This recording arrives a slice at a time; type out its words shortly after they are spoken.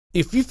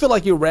If you feel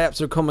like your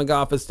raps are coming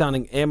off as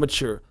sounding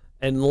amateur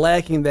and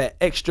lacking that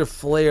extra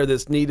flair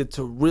that's needed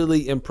to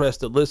really impress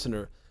the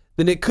listener,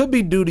 then it could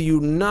be due to you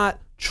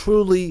not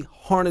truly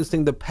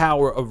harnessing the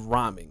power of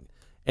rhyming.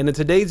 And in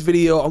today's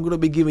video, I'm going to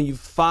be giving you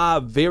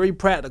 5 very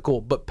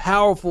practical but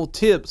powerful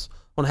tips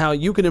on how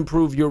you can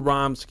improve your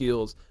rhyme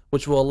skills,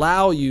 which will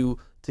allow you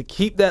to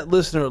keep that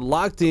listener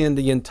locked in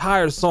the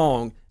entire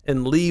song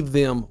and leave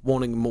them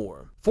wanting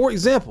more. For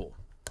example,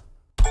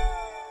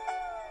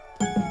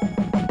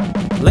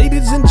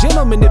 ladies and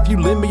gentlemen, if you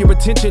lend me your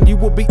attention, you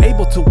will be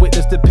able to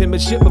witness the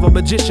penmanship of a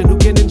magician who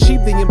can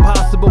achieve the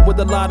impossible with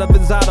a lot of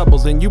his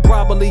audibles. And you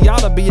probably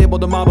ought to be able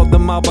to model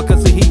them out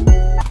because he...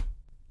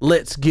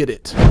 Let's get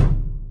it.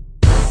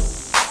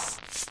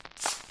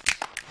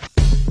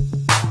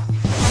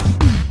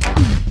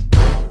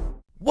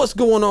 What's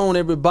going on,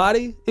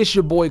 everybody? It's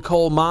your boy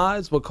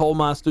ColeMize with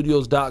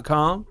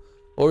ColeMizeStudios.com,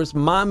 or it's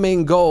my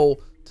main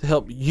goal to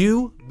help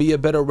you be a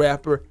better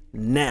rapper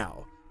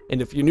now.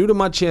 And if you're new to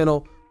my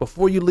channel,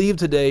 before you leave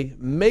today,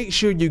 make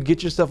sure you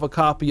get yourself a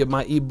copy of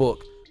my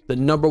ebook, The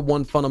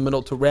 #1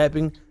 Fundamental to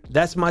Rapping.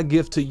 That's my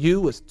gift to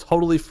you. It's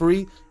totally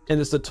free, and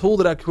it's a tool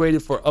that I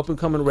created for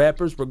up-and-coming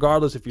rappers,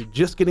 regardless if you're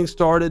just getting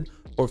started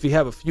or if you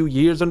have a few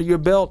years under your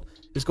belt.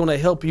 It's going to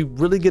help you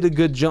really get a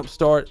good jump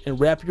start and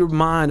wrap your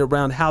mind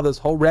around how this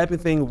whole rapping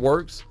thing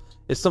works.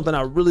 It's something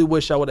I really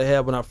wish I would have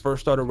had when I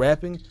first started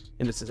rapping,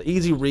 and it's an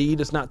easy read.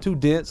 It's not too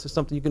dense. It's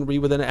something you can read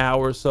within an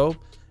hour or so.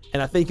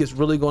 And I think it's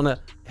really going to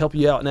help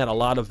you out and add a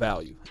lot of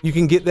value. You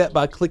can get that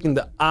by clicking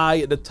the I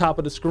at the top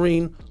of the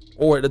screen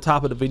or at the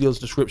top of the video's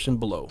description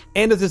below.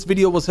 And if this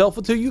video was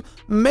helpful to you,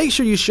 make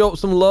sure you show up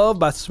some love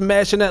by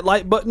smashing that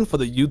like button for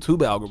the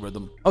YouTube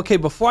algorithm. Okay,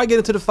 before I get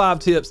into the 5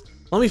 tips,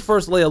 let me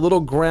first lay a little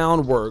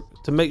groundwork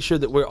to make sure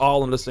that we're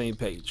all on the same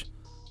page.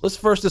 Let's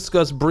first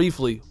discuss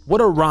briefly,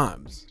 what are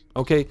rhymes?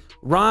 Okay,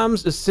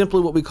 rhymes is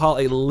simply what we call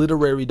a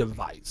literary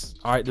device.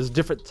 All right, there's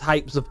different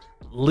types of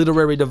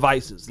literary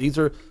devices. These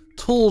are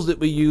tools that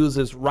we use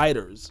as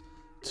writers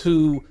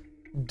to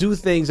do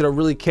things that are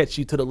really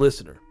catchy to the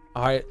listener.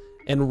 All right,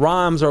 and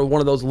rhymes are one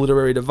of those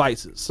literary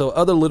devices. So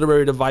other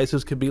literary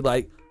devices could be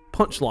like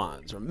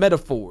punchlines or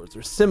metaphors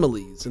or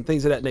similes and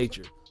things of that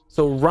nature.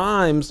 So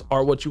rhymes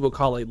are what you would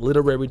call a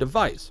literary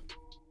device.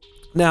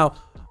 Now,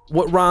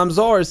 what rhymes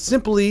are is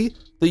simply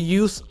the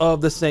use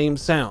of the same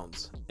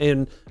sounds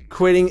and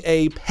creating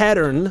a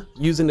pattern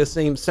using the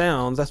same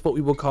sounds. That's what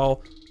we would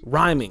call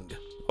rhyming.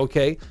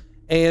 Okay,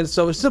 and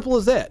so as simple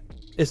as that.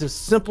 It's as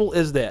simple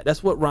as that.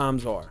 That's what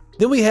rhymes are.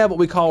 Then we have what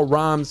we call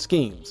rhyme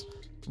schemes.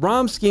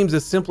 Rhyme schemes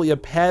is simply a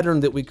pattern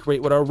that we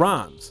create with our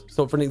rhymes.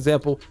 So for an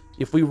example,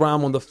 if we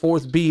rhyme on the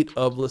 4th beat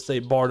of, let's say,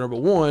 bar number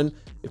 1,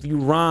 if you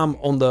rhyme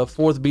on the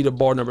 4th beat of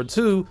bar number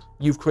 2,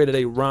 you've created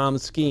a rhyme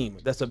scheme.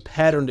 That's a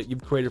pattern that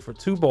you've created for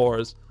 2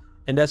 bars,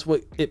 and that's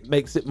what it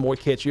makes it more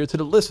catchier to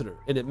the listener,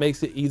 and it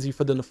makes it easy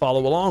for them to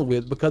follow along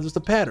with because it's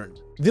a pattern.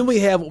 Then we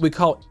have what we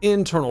call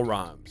internal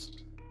rhymes.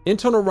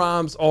 Internal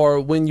rhymes are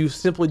when you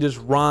simply just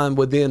rhyme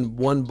within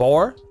 1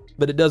 bar,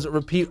 but it doesn't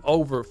repeat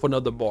over for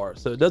another bar.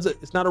 So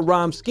it's not a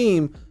rhyme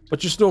scheme,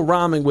 but you're still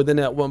rhyming within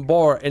that 1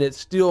 bar, and it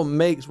still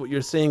makes what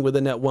you're saying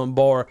within that 1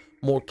 bar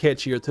more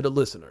catchier to the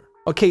listener.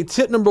 Okay,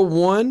 tip number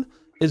 1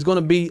 is going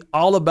to be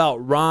all about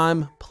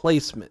rhyme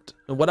placement.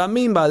 And what I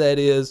mean by that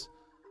is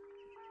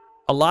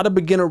a lot of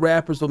beginner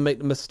rappers will make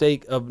the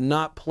mistake of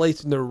not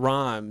placing their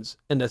rhymes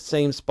in the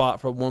same spot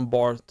from 1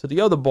 bar to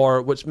the other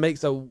bar, which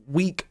makes a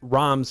weak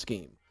rhyme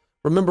scheme.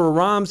 Remember, a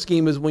rhyme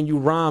scheme is when you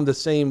rhyme the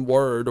same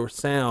word or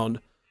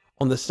sound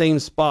on the same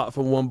spot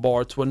from 1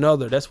 bar to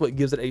another. That's what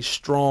gives it a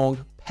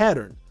strong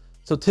pattern.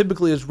 So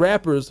typically as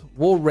rappers,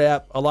 we'll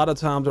rap a lot of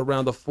times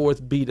around the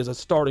 4th beat as a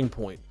starting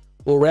point.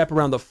 We'll rap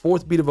around the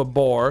 4th beat of a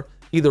bar,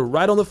 either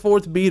right on the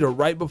 4th beat or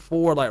right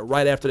before, like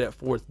right after that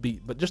 4th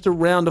beat. But just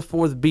around the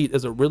 4th beat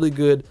is a really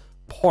good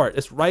part.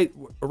 It's right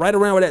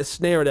around where that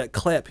snare, that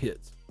clap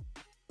hits.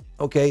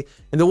 Okay,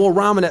 and then we'll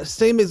rhyme in that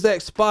same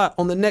exact spot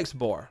on the next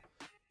bar.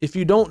 If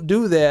you don't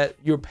do that,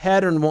 your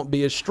pattern won't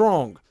be as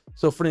strong.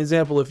 So for an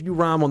example, if you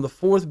rhyme on the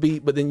 4th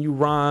beat, but then you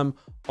rhyme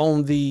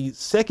on the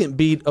 2nd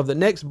beat of the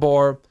next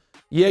bar,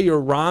 yeah, you're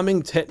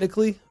rhyming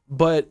technically,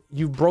 but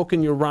you've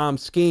broken your rhyme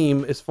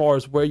scheme as far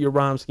as where your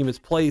rhyme scheme is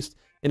placed,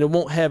 and it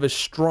won't have as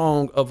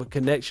strong of a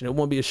connection. It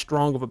won't be as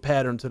strong of a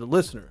pattern to the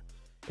listener.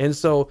 And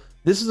so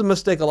this is a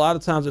mistake a lot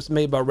of times that's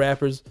made by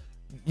rappers,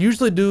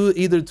 usually due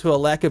either to a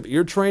lack of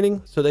ear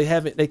training. So they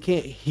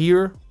can't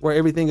hear where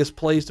everything is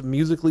placed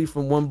musically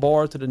from 1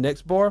 bar to the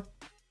next bar,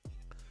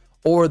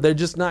 or they're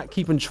just not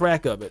keeping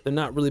track of it. They're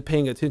not really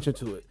paying attention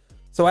to it.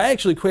 So I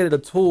actually created a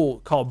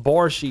tool called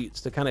bar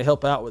sheets to kind of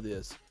help out with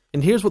this.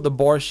 And here's what the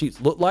bar sheets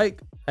look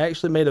like. I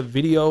actually made a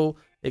video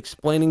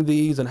explaining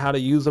these and how to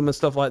use them and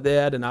stuff like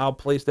that, and I'll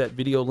place that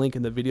video link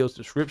in the video's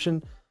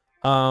description.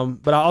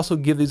 But I also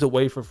give these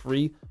away for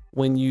free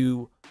when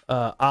you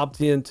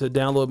opt in to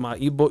download my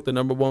ebook, The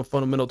 #1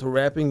 Fundamental to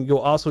Rapping. You'll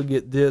also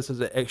get this as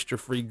an extra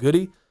free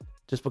goodie,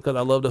 just because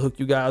I love to hook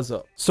you guys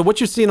up. So what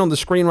you're seeing on the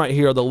screen right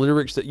here are the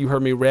lyrics that you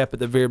heard me rap at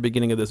the very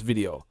beginning of this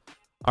video.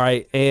 All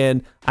right,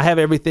 and I have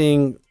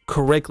everything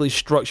correctly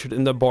structured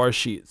in the bar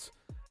sheets.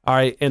 All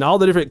right, and all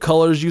the different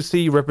colors you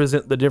see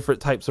represent the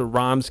different types of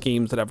rhyme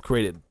schemes that I've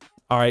created.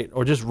 All right,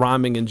 or just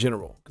rhyming in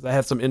general, because I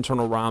have some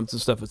internal rhymes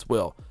and stuff as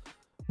well.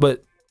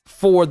 But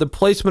for the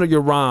placement of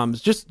your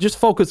rhymes, just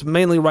focus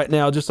mainly right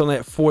now just on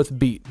that fourth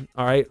beat.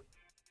 All right,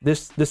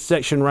 this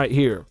section right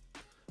here,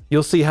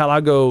 you'll see how I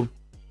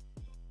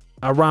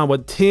rhyme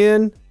with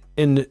 10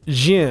 and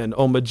Jin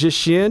on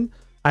magician.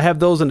 I have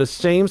those in the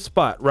same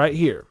spot right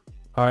here.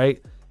 All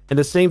right, and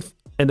the same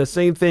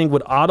thing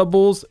with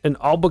audibles and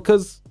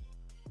albicas.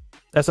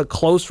 That's a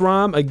close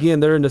rhyme. Again,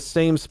 they're in the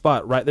same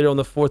spot right there on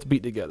the fourth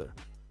beat together.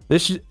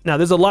 Now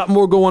there's a lot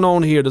more going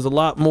on here. There's a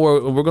lot more.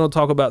 We're going to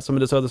talk about some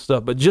of this other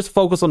stuff, but just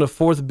focus on the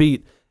fourth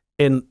beat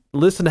and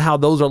listen to how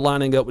those are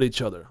lining up with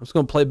each other. I'm just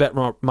going to play back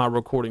my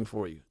recording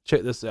for you.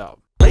 Check this out.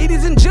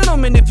 Ladies and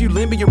gentlemen, if you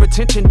lend me your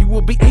attention, you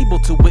will be able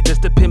to witness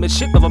the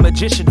penmanship of a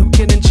magician who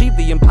can achieve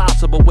the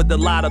impossible with a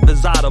lot of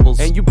his audibles.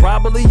 And you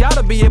probably ought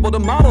to be able to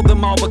model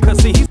them all because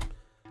see, he's...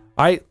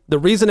 All right, the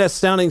reason that's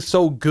sounding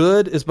so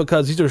good is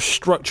because these are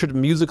structured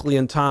musically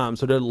in time.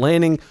 So they're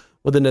landing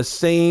within the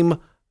same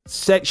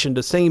section,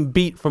 the same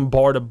beat from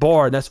bar to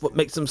bar. And that's what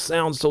makes them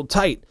sound so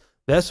tight.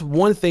 That's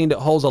one thing that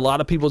holds a lot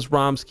of people's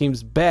rhyme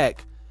schemes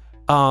back.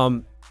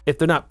 If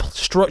they're not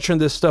structuring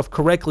this stuff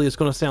correctly, it's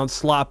going to sound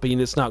sloppy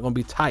and it's not going to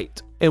be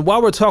tight. And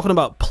while we're talking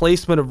about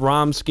placement of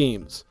rhyme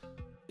schemes,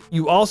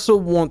 you also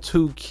want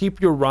to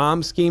keep your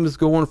rhyme schemes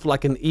going for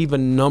like an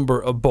even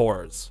number of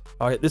bars.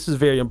 All right, this is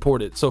very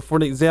important. So for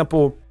an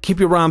example, keep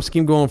your rhyme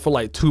scheme going for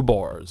like 2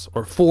 bars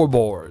or 4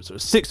 bars or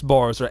 6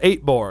 bars or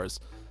 8 bars.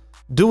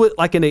 Do it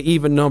like in an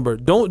even number.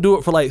 Don't do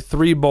it for like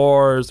 3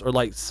 bars or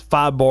like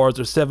 5 bars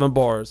or 7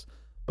 bars,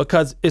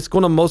 because it's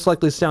going to most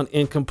likely sound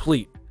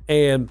incomplete.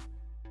 And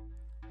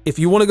if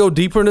you want to go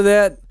deeper into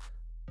that,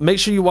 make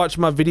sure you watch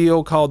my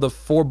video called the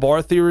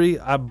 4-bar theory.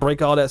 I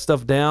break all that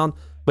stuff down.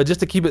 But just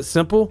to keep it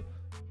simple,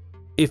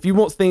 if you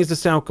want things to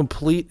sound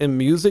complete in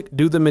music,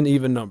 do them in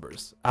even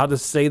numbers. I'll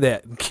just say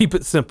that and keep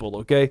it simple,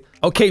 okay?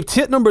 Okay,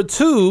 tip number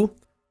 2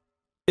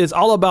 is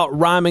all about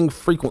rhyming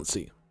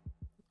frequency.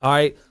 All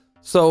right,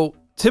 so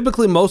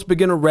typically most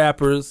beginner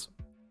rappers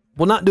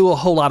will not do a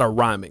whole lot of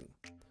rhyming.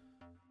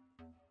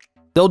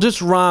 They'll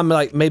just rhyme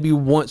like maybe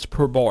once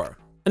per bar,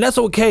 and that's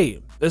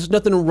okay. There's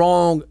nothing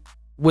wrong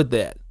with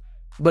that.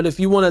 But if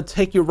you want to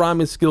take your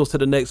rhyming skills to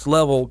the next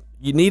level,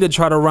 you need to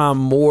try to rhyme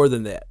more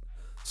than that.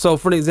 So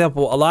for an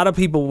example, a lot of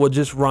people will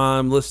just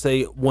rhyme, let's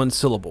say 1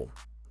 syllable,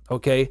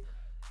 okay?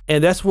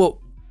 And that's what,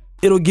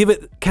 it'll give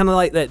it kind of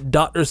like that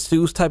Dr.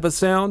 Seuss type of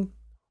sound,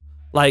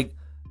 like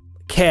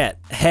cat,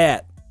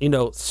 hat, you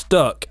know,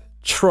 stuck,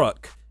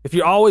 truck. If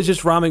you're always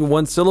just rhyming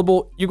 1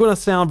 syllable, you're going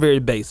to sound very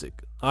basic,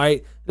 all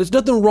right? There's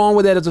nothing wrong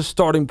with that as a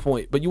starting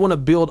point, but you want to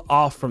build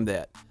off from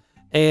that.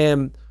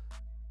 And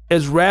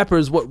as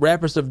rappers, what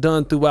rappers have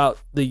done throughout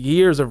the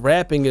years of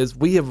rapping is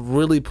we have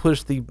really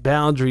pushed the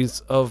boundaries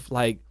of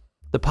like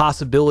the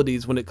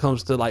possibilities when it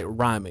comes to like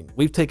rhyming.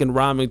 We've taken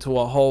rhyming to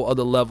a whole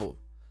other level,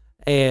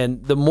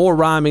 and the more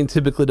rhyming,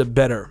 typically the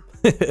better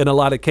in a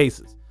lot of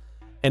cases.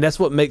 And that's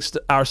what makes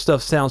our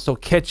stuff sound so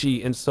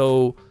catchy and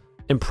so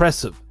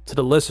impressive to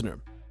the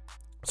listener.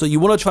 So you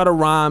want to try to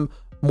rhyme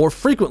more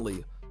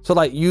frequently. So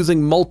like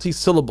using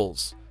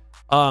multi-syllables,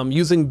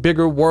 using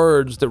bigger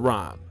words that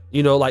rhyme.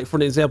 You know, like for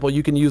an example,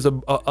 you can use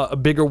a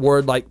bigger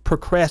word like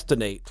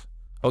procrastinate,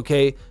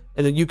 okay?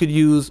 And then you could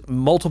use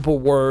multiple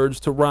words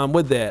to rhyme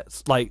with that.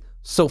 It's like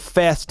so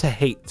fast to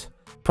hate,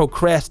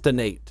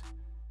 procrastinate.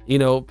 You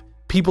know,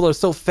 people are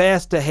so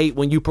fast to hate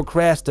when you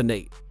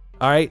procrastinate,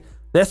 all right?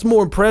 That's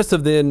more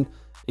impressive than,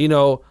 you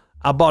know,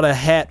 I bought a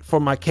hat for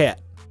my cat,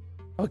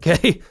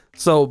 okay?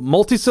 So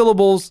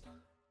multi-syllables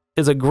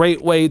is a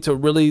great way to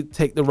really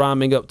take the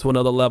rhyming up to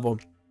another level.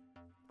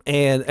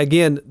 And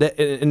again,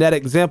 in that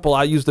example,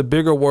 I used a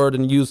bigger word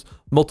and use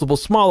multiple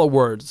smaller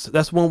words.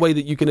 That's one way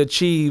that you can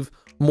achieve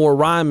more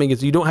rhyming,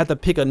 is you don't have to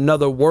pick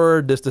another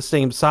word that's the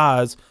same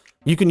size.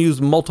 You can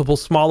use multiple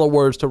smaller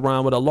words to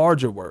rhyme with a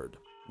larger word.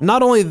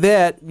 Not only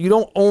that, you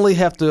don't only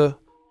have to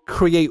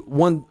create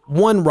one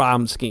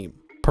rhyme scheme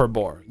per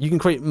bar. You can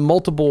create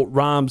multiple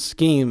rhyme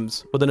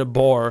schemes within a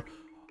bar,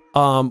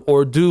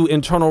 or do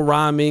internal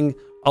rhyming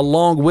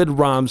along with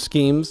rhyme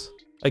schemes.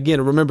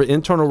 Again, remember,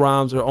 internal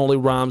rhymes are only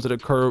rhymes that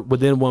occur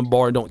within one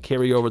bar and don't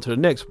carry over to the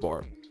next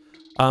bar.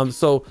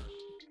 So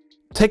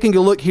taking a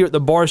look here at the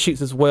bar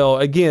sheets as well,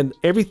 again,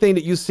 everything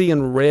that you see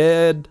in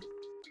red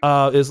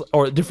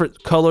or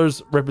different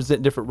colors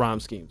represent different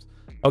rhyme schemes.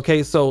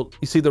 Okay, so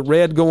you see the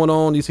red going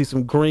on, you see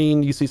some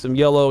green, you see some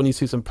yellow, and you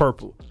see some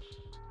purple.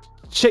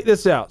 Check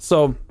this out.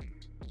 So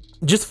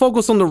just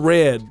focus on the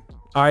red,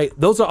 all right?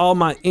 Those are all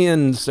my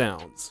N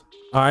sounds,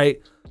 all right?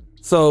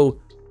 So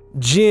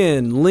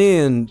Jin,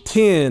 Lin,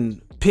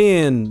 Tin,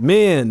 Pin,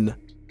 Min,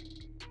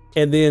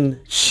 and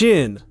then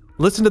Shin.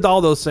 Listen to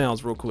all those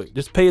sounds real quick.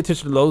 Just pay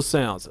attention to those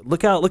sounds.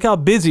 Look how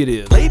busy it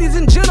is. Ladies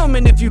and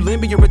gentlemen, if you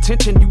lend me your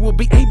attention, you will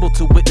be able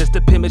to witness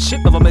the penmanship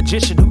of a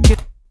magician who can...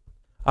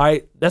 All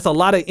right, that's a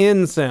lot of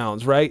N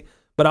sounds, right?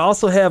 But I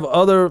also have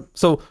other,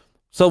 so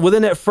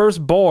within that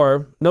first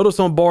bar, notice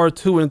on bar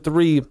 2 and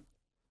 3,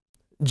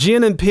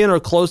 Jin and Pin are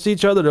close to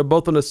each other. They're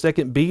both on the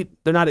second beat.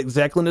 They're not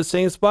exactly in the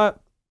same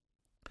spot.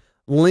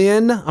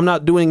 Lin, I'm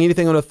not doing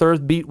anything on the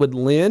third beat with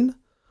Lin.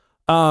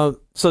 So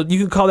you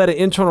can call that an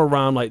internal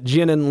rhyme, like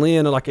Jin and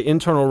Lin are like an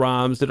internal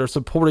rhymes that are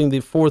supporting the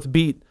fourth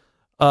beat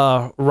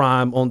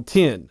rhyme on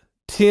 10.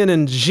 10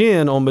 and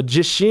Jin on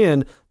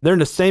Magician, they're in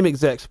the same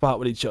exact spot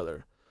with each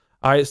other.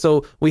 All right,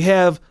 so we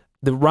have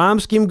the rhyme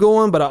scheme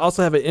going, but I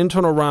also have an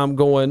internal rhyme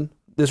going.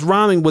 This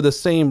rhyming with the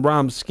same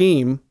rhyme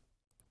scheme,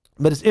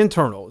 but it's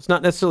internal. It's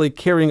not necessarily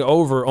carrying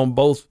over on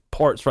both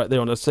parts right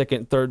there on the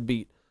second, third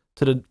beat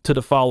to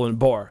the following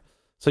bar.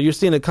 So you're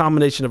seeing a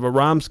combination of a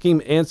rhyme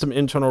scheme and some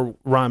internal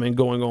rhyming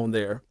going on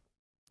there.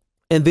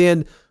 And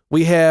then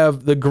we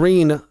have the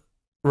green,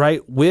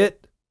 right?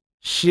 Wit,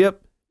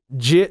 ship,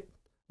 jit,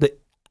 the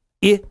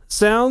I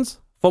sounds.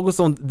 Focus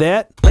on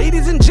that.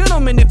 Ladies and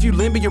gentlemen, if you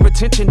lend me your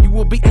attention, you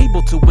will be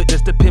able to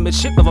witness the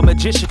penmanship of a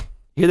magician.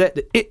 Hear that?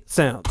 The it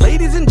sound.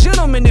 Ladies and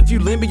gentlemen, if you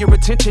lend me your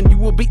attention, you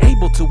will be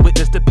able to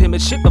witness the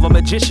penmanship of a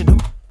magician.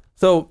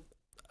 So,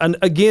 and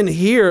again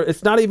here,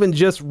 it's not even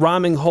just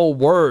rhyming whole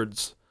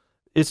words.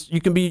 It's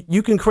you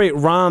can create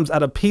rhymes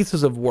out of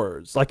pieces of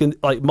words, like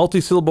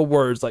multi-syllable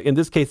words. Like in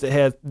this case, it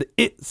has the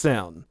it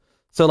sound.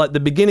 So like the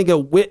beginning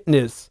of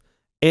witness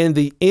and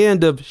the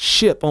end of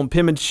ship on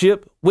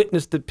penmanship,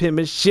 witness the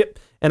penmanship,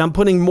 and I'm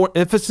putting more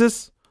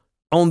emphasis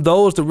on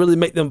those to really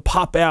make them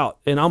pop out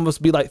and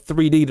almost be like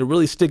 3D to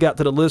really stick out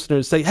to the listener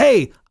and say,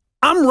 hey,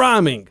 I'm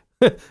rhyming.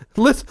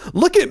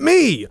 Look at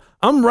me.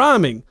 I'm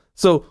rhyming.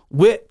 So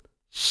wit,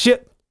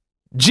 ship,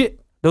 jit.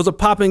 Those are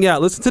popping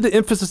out. Listen to the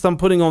emphasis I'm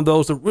putting on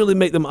those to really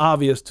make them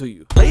obvious to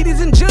you.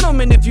 Ladies and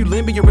gentlemen, if you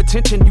lend me your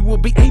attention, you will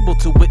be able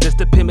to witness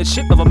the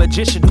penmanship of a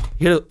magician.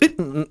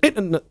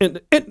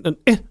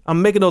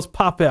 I'm making those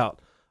pop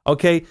out.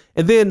 Okay.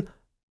 And then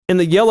in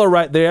the yellow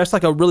right there, that's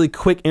like a really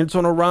quick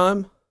internal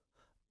rhyme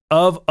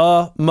of,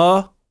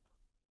 ma.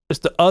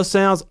 It's the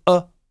sounds,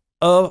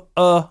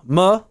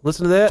 ma.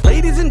 Listen to that.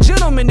 Ladies and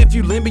gentlemen, if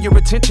you lend me your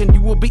attention,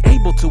 you will be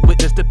able to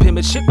witness the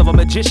penmanship of a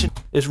magician.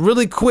 It's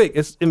really quick.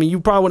 I mean, you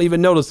probably won't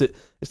even notice it.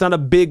 It's not a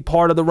big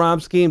part of the rhyme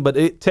scheme, but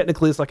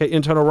technically it's like an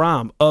internal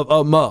rhyme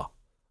of, ma.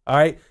 All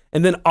right.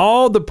 And then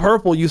all the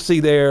purple you see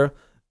there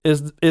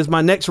is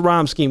my next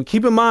rhyme scheme.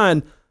 Keep in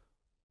mind,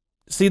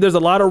 see, there's a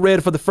lot of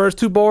red for the first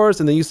two bars,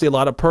 and then you see a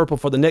lot of purple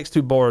for the next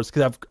two bars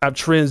because I've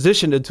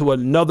transitioned into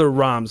another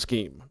rhyme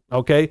scheme.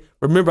 Okay.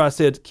 Remember I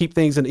said keep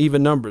things in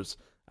even numbers.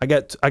 I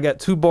got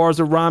 2 bars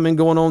of rhyming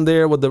going on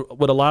there with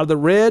a lot of the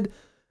red,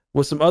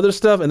 with some other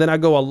stuff, and then I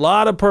go a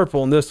lot of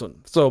purple on this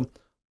one. So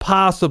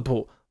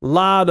possible,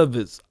 lot of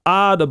it's,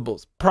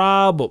 audibles,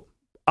 probable,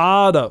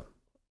 oughta,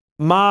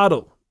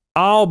 model,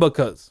 all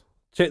because.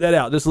 Check that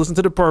out. Just listen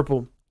to the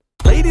purple.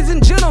 Ladies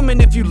and gentlemen,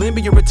 if you lend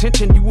me your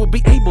attention, you will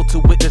be able to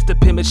witness the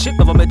penmanship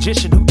of a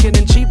magician who can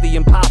achieve the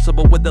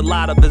impossible with a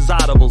lot of his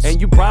audibles. And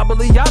you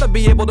probably ought to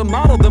be able to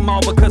model them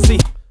all because he...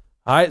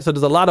 All right, so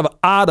there's a lot of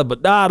audible.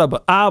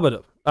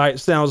 All right,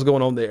 sounds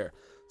going on there.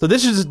 So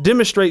this just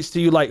demonstrates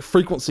to you like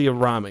frequency of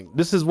rhyming.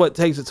 This is what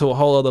takes it to a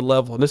whole other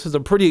level. And this is a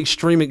pretty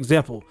extreme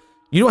example.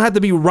 You don't have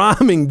to be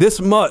rhyming this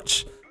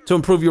much to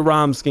improve your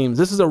rhyme schemes.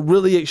 This is a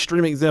really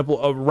extreme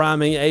example of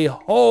rhyming a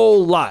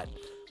whole lot.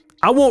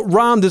 I won't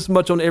rhyme this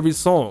much on every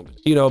song.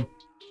 You know,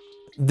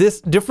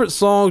 different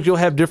songs, you'll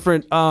have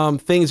different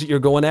things that you're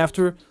going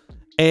after.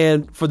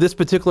 And for this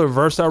particular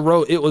verse I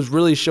wrote, it was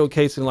really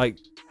showcasing like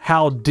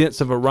how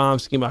dense of a rhyme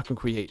scheme I can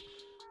create.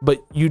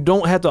 But you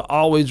don't have to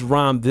always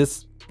rhyme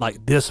this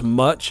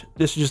much.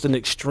 This is just an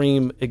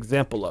extreme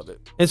example of it.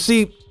 And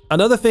see,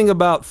 another thing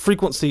about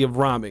frequency of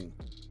rhyming,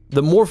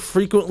 the more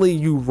frequently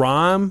you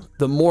rhyme,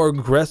 the more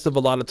aggressive a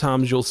lot of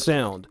times you'll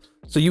sound.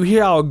 So you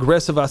hear how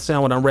aggressive I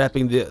sound when I'm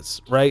rapping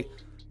this, right?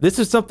 This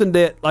is something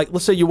that, like,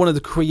 let's say you wanted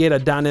to create a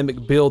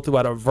dynamic build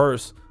throughout a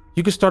verse.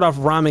 You can start off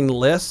rhyming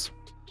less,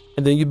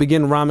 and then you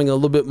begin rhyming a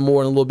little bit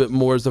more and a little bit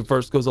more as the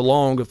verse goes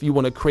along if you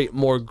want to create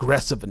more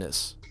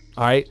aggressiveness,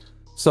 all right?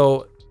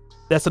 So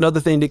that's another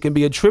thing that can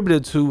be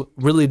attributed to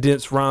really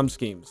dense rhyme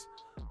schemes.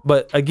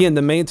 But again,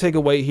 the main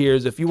takeaway here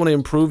is if you want to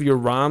improve your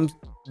rhymes,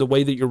 the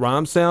way that your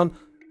rhymes sound,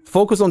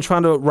 focus on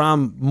trying to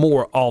rhyme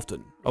more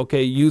often,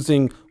 okay?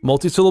 Using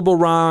multi-syllable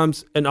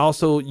rhymes, and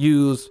also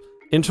use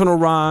internal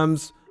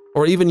rhymes,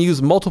 or even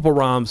use multiple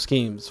rhyme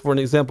schemes. For an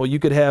example, you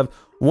could have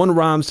one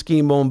rhyme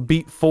scheme on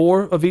beat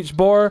 4 of each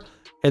bar,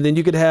 and then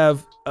you could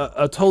have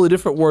a totally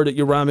different word that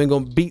you're rhyming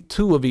on beat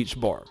 2 of each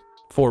bar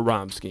for a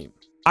rhyme scheme.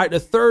 All right, the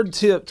third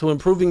tip to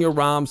improving your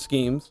rhyme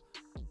schemes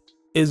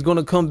is going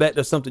to come back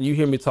to something you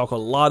hear me talk a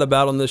lot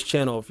about on this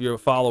channel if you're a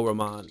follower of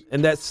mine,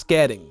 and that's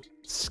scatting.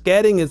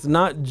 Scatting is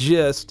not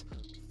just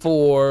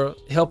for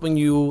helping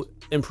you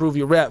improve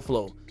your rap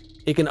flow.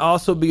 It can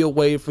also be a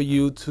way for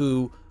you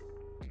to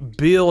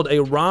build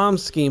a rhyme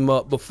scheme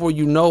up before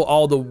you know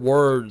all the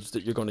words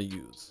that you're going to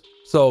use.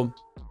 So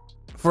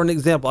for an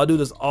example, I do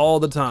this all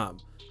the time.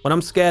 When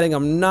I'm scatting,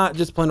 I'm not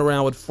just playing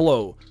around with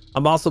flow.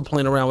 I'm also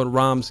playing around with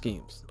rhyme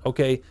schemes,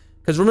 okay?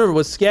 Because remember,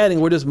 with scatting,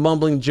 we're just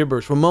mumbling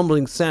gibberish. We're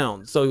mumbling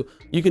sounds. So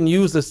you can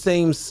use the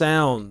same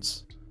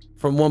sounds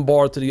from one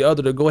bar to the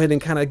other to go ahead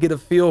and kind of get a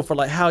feel for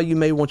like how you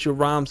may want your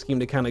rhyme scheme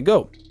to kind of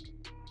go.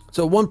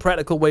 So one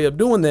practical way of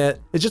doing that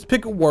is just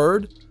pick a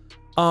word,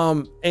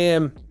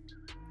 and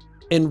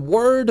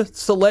word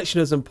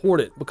selection is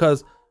important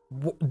because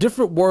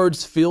different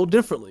words feel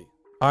differently.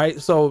 All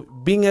right, so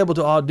being able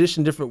to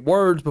audition different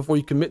words before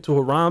you commit to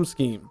a rhyme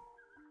scheme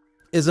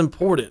is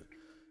important.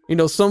 You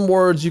know, some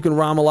words you can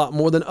rhyme a lot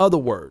more than other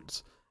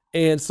words,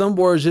 and some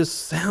words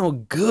just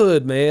sound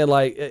good, man.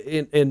 Like,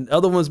 and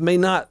other ones may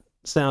not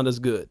sound as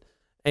good.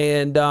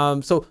 And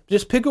so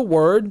just pick a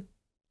word.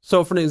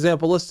 So for an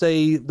example, let's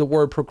say the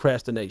word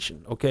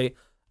procrastination. Okay,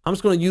 I'm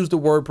just going to use the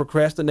word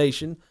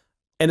procrastination,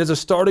 and as a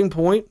starting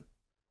point,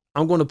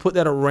 I'm going to put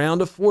that around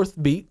the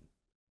fourth beat.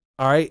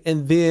 All right,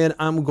 and then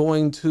I'm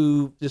going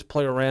to just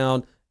play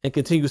around and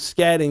continue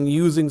scatting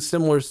using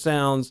similar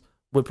sounds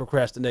with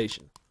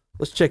procrastination.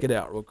 Let's check it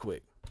out real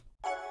quick.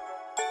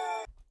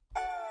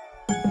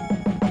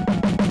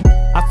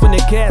 I finna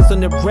cast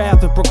on the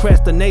wrath of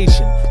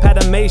procrastination,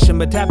 patamation,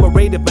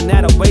 metaborated for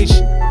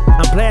adoration.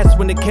 I'm blessed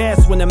when the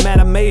cast when the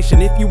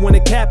matamation. If you want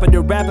to cap it,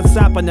 the rapper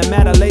stop on the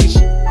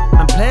matalation.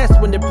 I'm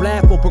blessed when the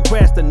blast for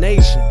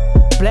procrastination.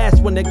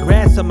 Blast when the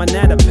grass on my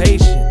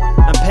patient.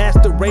 I'm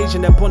past the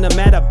raging upon the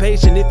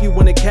matabation. If you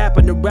want to cap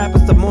it, the rapper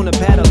stop on the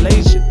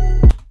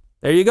patalation.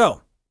 There you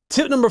go.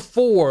 Tip number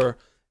 4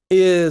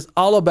 is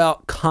all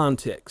about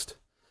context.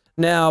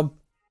 Now,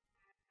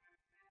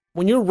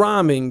 when you're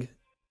rhyming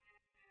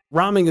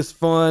is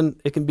fun.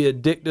 It can be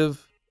addictive.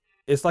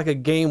 It's like a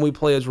game we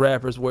play as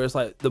rappers where it's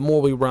like the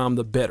more we rhyme,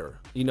 the better.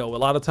 You know, a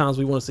lot of times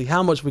we want to see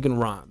how much we can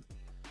rhyme.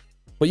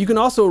 But you can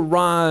also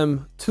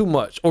rhyme too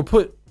much or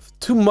put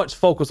too much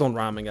focus on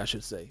rhyming, I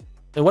should say.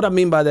 And what I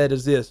mean by that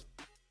is this.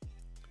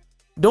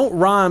 Don't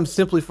rhyme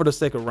simply for the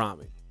sake of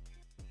rhyming.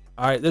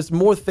 All right, there's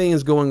more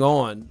things going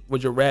on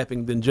with your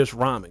rapping than just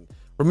rhyming.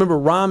 Remember,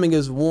 rhyming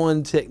is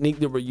one technique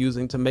that we're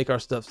using to make our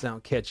stuff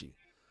sound catchy.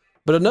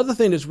 But another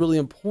thing that's really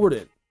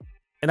important,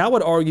 and I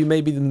would argue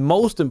maybe the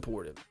most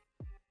important,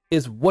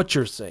 is what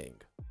you're saying.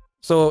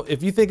 So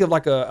if you think of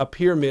like a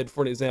pyramid,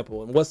 for an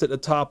example, and what's at the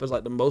top is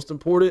like the most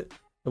important,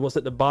 and what's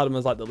at the bottom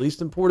is like the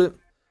least important,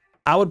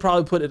 I would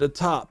probably put at the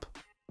top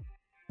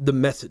the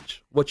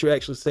message. What you're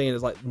actually saying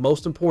is like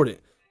most important.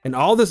 And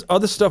all this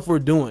other stuff we're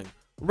doing,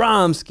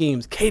 rhyme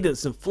schemes,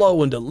 cadence and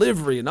flow and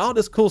delivery and all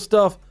this cool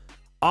stuff,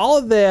 all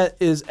of that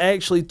is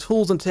actually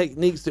tools and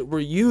techniques that we're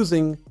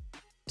using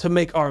to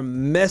make our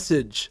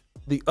message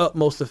the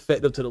utmost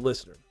effective to the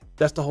listener.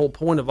 That's the whole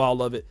point of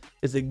all of it,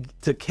 is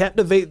to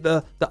captivate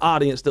the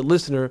audience, the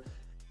listener,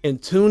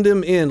 and tune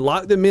them in,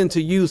 lock them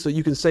into you so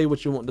you can say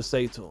what you want to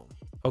say to them.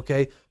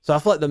 Okay, so I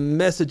feel like the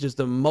message is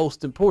the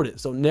most important.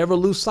 So never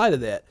lose sight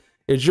of that.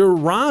 As you're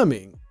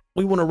rhyming,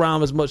 we want to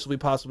rhyme as much as we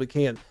possibly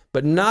can,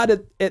 but not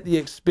at the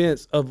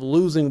expense of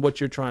losing what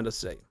you're trying to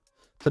say.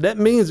 So that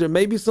means there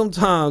may be some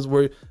times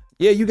where,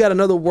 yeah, you got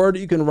another word that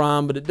you can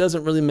rhyme, but it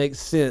doesn't really make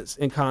sense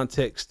in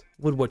context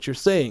with what you're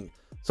saying.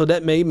 So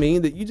that may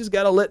mean that you just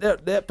got to let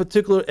that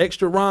particular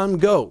extra rhyme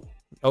go.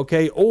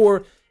 Okay,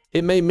 or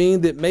it may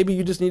mean that maybe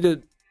you just need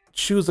to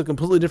choose a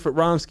completely different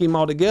rhyme scheme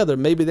altogether.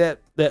 Maybe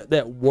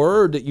that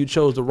word that you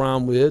chose to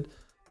rhyme with,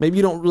 maybe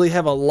you don't really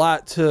have a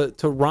lot to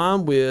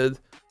rhyme with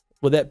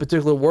that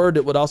particular word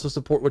that would also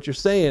support what you're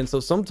saying.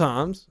 So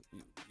sometimes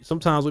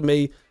we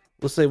may,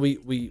 let's say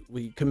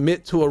we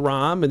commit to a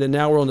rhyme, and then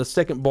now we're on the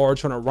second bar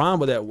trying to rhyme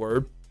with that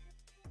word,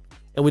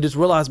 and we just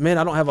realize, man,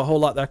 I don't have a whole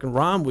lot that I can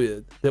rhyme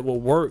with that will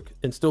work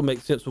and still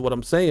make sense with what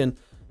I'm saying.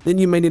 Then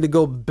you may need to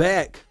go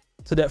back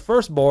to that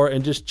first bar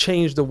and just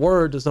change the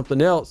word to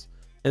something else,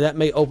 and that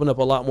may open up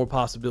a lot more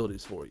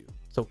possibilities for you.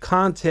 So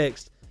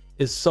context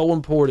is so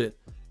important.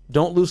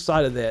 Don't lose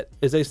sight of that.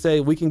 As they say,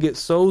 we can get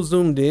so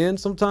zoomed in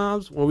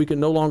sometimes where we can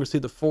no longer see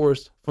the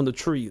forest from the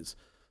trees.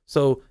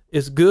 So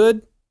it's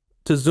good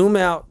to zoom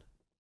out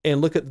and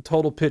look at the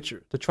total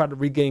picture to try to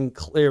regain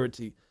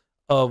clarity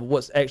of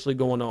what's actually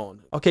going on.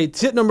 Okay,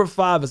 tip number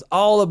 5 is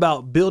all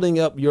about building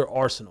up your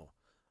arsenal.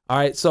 All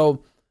right,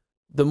 so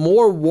the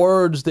more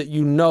words that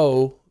you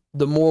know,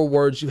 the more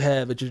words you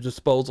have at your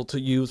disposal to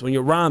use when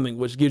you're rhyming,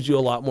 which gives you a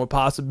lot more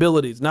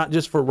possibilities, not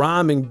just for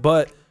rhyming,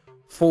 but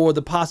for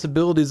the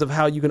possibilities of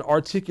how you can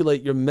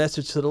articulate your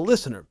message to the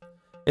listener.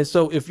 And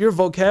so if your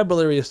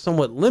vocabulary is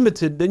somewhat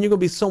limited, then you're gonna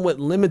be somewhat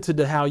limited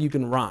to how you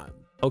can rhyme,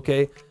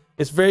 okay?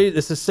 It's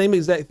the same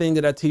exact thing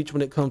that I teach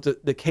when it comes to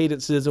the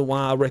cadences and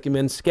why I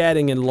recommend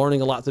scatting and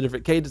learning lots of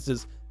different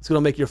cadences. It's gonna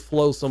make your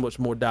flow so much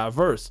more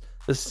diverse.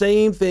 The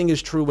same thing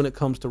is true when it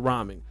comes to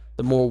rhyming.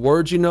 The more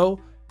words you know,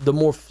 the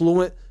more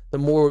fluent, the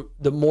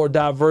more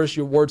diverse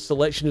your word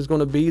selection is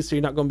gonna be. So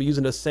you're not gonna be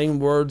using the same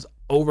words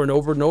over and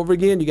over and over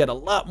again. You got a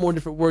lot more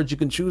different words you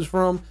can choose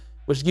from,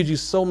 which gives you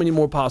so many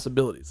more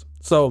possibilities.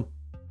 So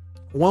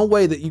one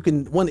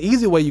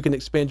easy way you can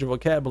expand your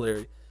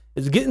vocabulary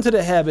is get into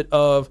the habit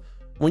of,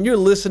 when you're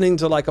listening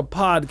to like a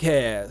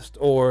podcast,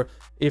 or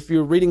if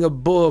you're reading a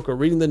book or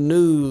reading the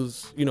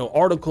news, you know,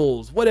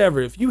 articles,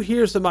 whatever, if you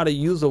hear somebody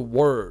use a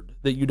word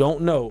that you don't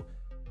know,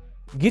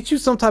 get you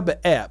some type of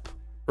app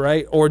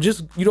right? Or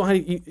just, you don't have,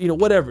 you know,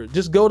 whatever.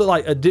 Just go to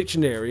like a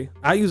dictionary.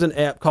 I use an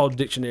app called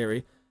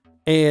Dictionary.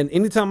 And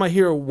anytime I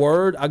hear a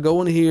word, I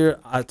go in here,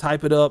 I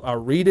type it up, I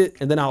read it,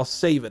 and then I'll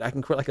save it. I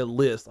can create like a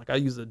list. Like I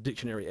use a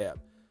dictionary app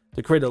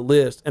to create a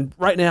list. And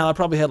right now I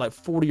probably had like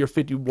 40 or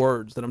 50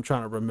 words that I'm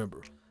trying to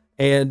remember.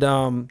 And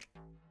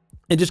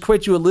just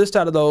create you a list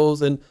out of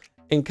those and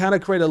kind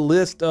of create a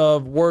list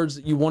of words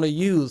that you want to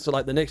use. So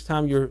like the next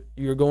time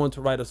you're going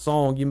to write a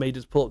song, you may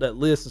just pull up that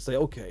list and say,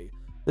 okay,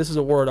 this is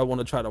a word I want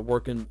to try to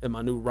work in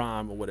my new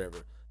rhyme or whatever.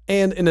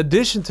 And in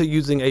addition to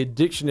using a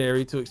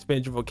dictionary to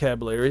expand your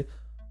vocabulary,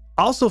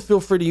 also feel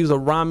free to use a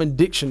rhyming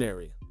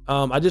dictionary.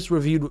 I just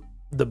reviewed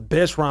the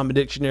best rhyming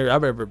dictionary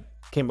I've ever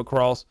came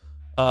across,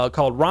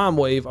 called Rhyme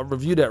Wave. I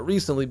reviewed that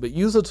recently, but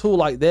use a tool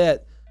like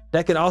that.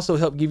 That can also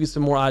help give you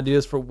some more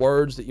ideas for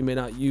words that you may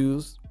not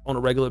use on a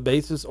regular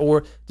basis,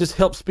 or just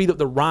help speed up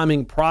the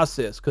rhyming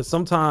process. Because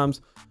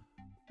sometimes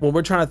when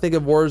we're trying to think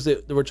of words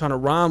that we're trying to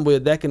rhyme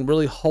with, that can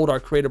really hold our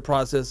creative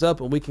process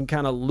up, and we can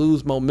kind of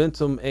lose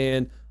momentum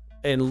and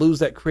lose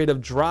that creative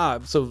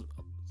drive. So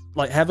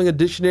like having a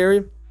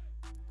dictionary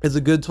is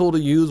a good tool to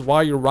use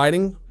while you're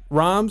writing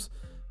rhymes,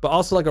 but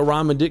also like a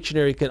rhyming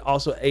dictionary can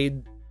also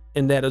aid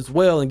in that as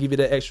well and give you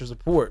that extra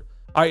support.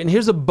 All right, and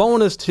here's a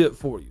bonus tip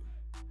for you.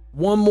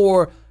 One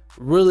more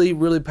really,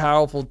 really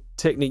powerful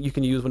technique you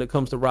can use when it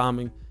comes to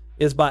rhyming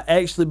is by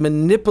actually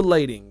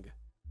manipulating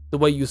the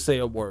way you say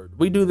a word.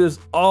 We do this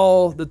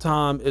all the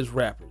time as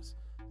rappers.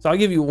 So I'll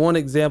give you one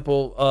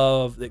example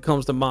of that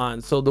comes to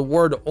mind. So the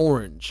word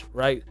orange,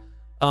 right?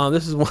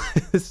 This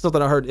is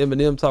something I heard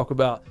Eminem talk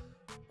about.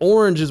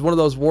 Orange is one of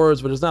those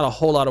words, but there's not a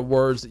whole lot of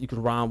words that you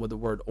can rhyme with the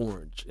word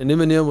orange. And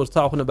Eminem was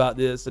talking about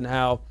this and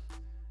how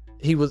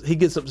he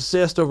gets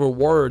obsessed over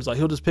words. Like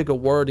he'll just pick a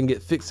word and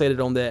get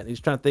fixated on that. And he's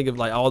trying to think of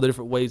like all the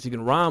different ways he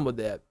can rhyme with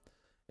that.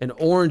 And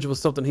orange was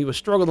something he was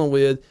struggling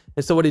with.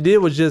 And so what he did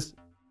was just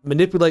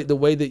manipulate the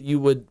way that you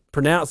would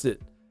pronounce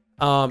it.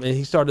 And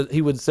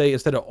he would say,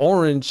 instead of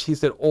orange, he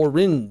said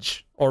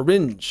orange.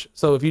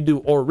 So if you do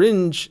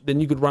orange, then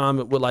you could rhyme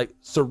it with like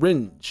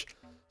syringe.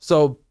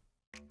 So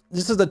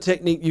this is a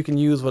technique you can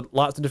use with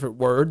lots of different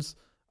words.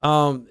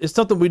 It's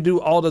something we do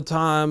all the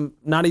time,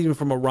 not even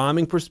from a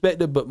rhyming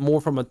perspective, but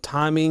more from a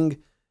timing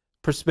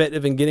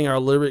perspective and getting our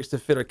lyrics to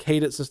fit our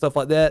cadence and stuff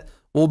like that.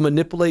 We'll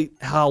manipulate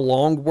how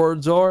long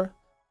words are.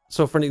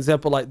 So for an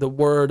example, like the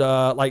word,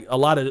 like a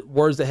lot of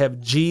words that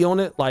have G on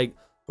it, like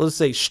let's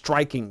say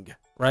striking,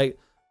 right?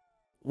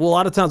 Well, a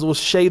lot of times we'll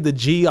shave the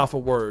G off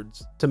of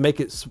words to make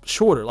it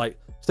shorter. Like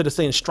instead of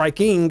saying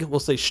striking, we'll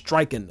say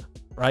striking,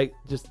 right?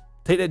 Just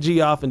take that G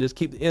off and just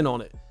keep the N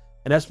on it.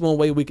 And that's one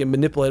way we can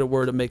manipulate a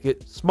word to make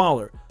it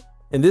smaller.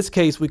 In this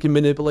case, we can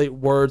manipulate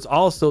words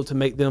also to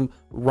make them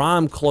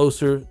rhyme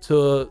closer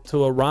to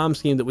a rhyme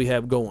scheme that we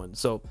have going.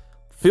 So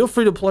feel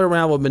free to play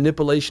around with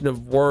manipulation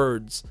of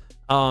words.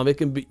 It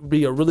can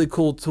be a really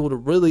cool tool to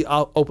really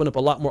open up a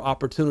lot more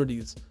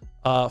opportunities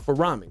for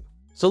rhyming.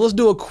 So let's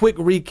do a quick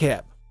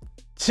recap.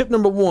 Tip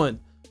number one,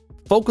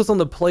 focus on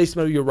the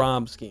placement of your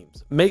rhyme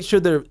schemes. Make sure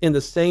they're in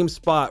the same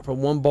spot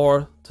from one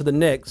bar to the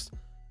next.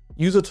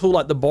 Use a tool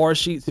like the bar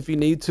sheets if you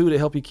need to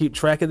help you keep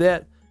track of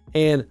that.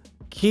 And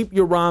keep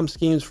your rhyme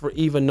schemes for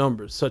even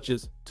numbers, such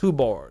as 2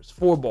 bars,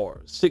 4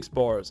 bars, 6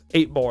 bars,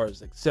 8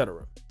 bars,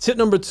 etc. Tip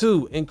number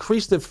two,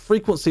 increase the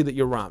frequency that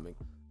you're rhyming.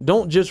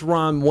 Don't just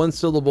rhyme one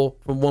syllable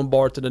from one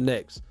bar to the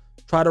next.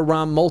 Try to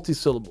rhyme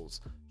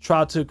multi-syllables.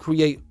 Try to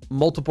create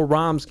multiple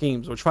rhyme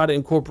schemes, or try to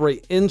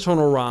incorporate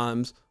internal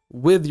rhymes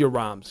with your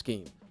rhyme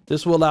scheme.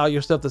 This will allow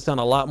your stuff to sound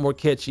a lot more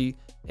catchy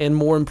and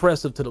more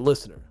impressive to the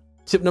listener.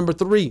 Tip number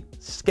three,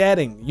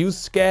 scatting. Use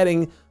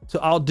scatting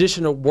to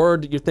audition a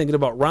word that you're thinking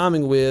about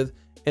rhyming with,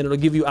 and it'll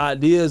give you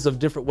ideas of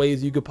different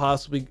ways you could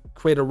possibly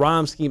create a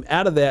rhyme scheme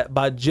out of that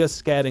by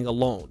just scatting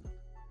alone.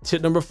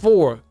 Tip number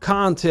four,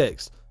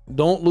 context.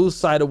 Don't lose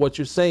sight of what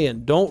you're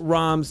saying. Don't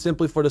rhyme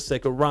simply for the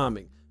sake of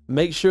rhyming.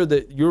 Make sure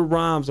that your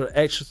rhymes are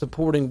actually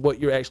supporting what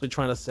you're actually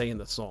trying to say in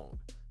the song.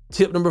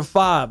 Tip number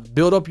five,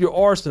 build up your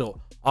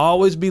arsenal.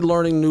 Always be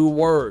learning new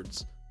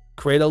words.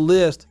 Create a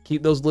list,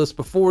 keep those lists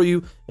before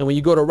you, and when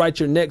you go to write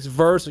your next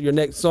verse or your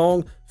next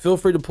song, feel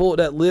free to pull up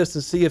that list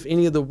and see if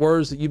any of the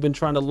words that you've been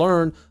trying to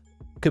learn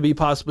could be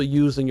possibly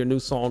used in your new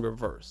song or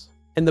verse.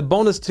 And the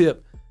bonus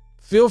tip,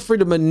 feel free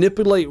to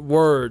manipulate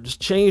words,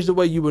 change the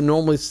way you would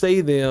normally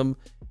say them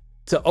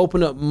to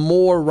open up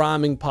more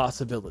rhyming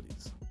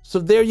possibilities. So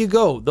there you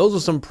go. Those are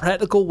some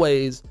practical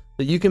ways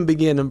that you can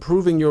begin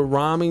improving your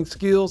rhyming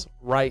skills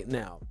right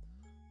now.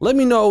 Let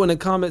me know in the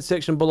comment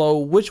section below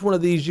which one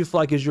of these you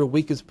feel like is your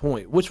weakest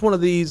point. Which one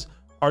of these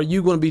are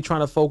you going to be trying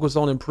to focus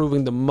on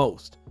improving the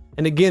most?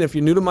 And again, if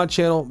you're new to my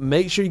channel,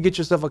 make sure you get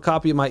yourself a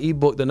copy of my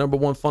ebook, The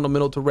 #1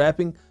 Fundamental to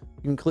Rapping.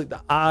 You can click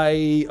the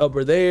I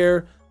over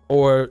there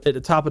or at the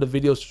top of the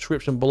video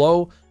description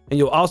below. And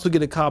you'll also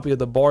get a copy of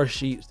the bar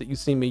sheets that you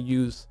see me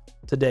use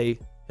today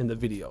in the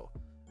video.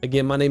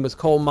 Again, my name is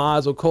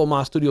ColeMize or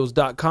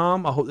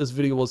ColeMizeStudios.com. I hope this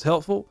video was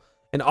helpful.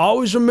 And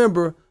always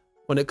remember,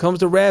 when it comes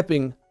to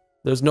rapping,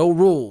 there's no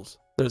rules.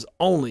 There's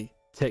only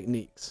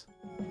techniques.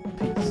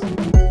 Peace.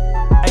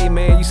 Hey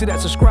man, you see that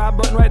subscribe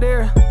button right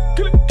there?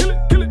 Kill it, kill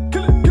it, kill it,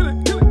 kill it, kill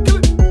it, kill it, kill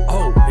it.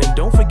 Oh, and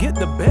don't forget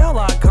the bell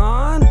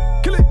icon.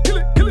 Kill it, kill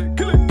it, kill it,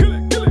 kill it, kill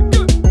it, kill it,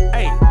 kill it.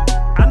 Hey,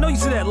 I know you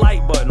see that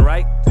like button,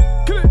 right?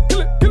 Kill it,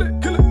 kill it, kill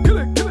it, kill it, kill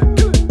it, kill it,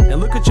 kill it. And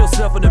look at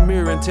yourself in the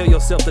mirror and tell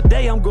yourself,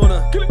 today I'm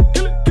gonna kill it,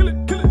 kill it.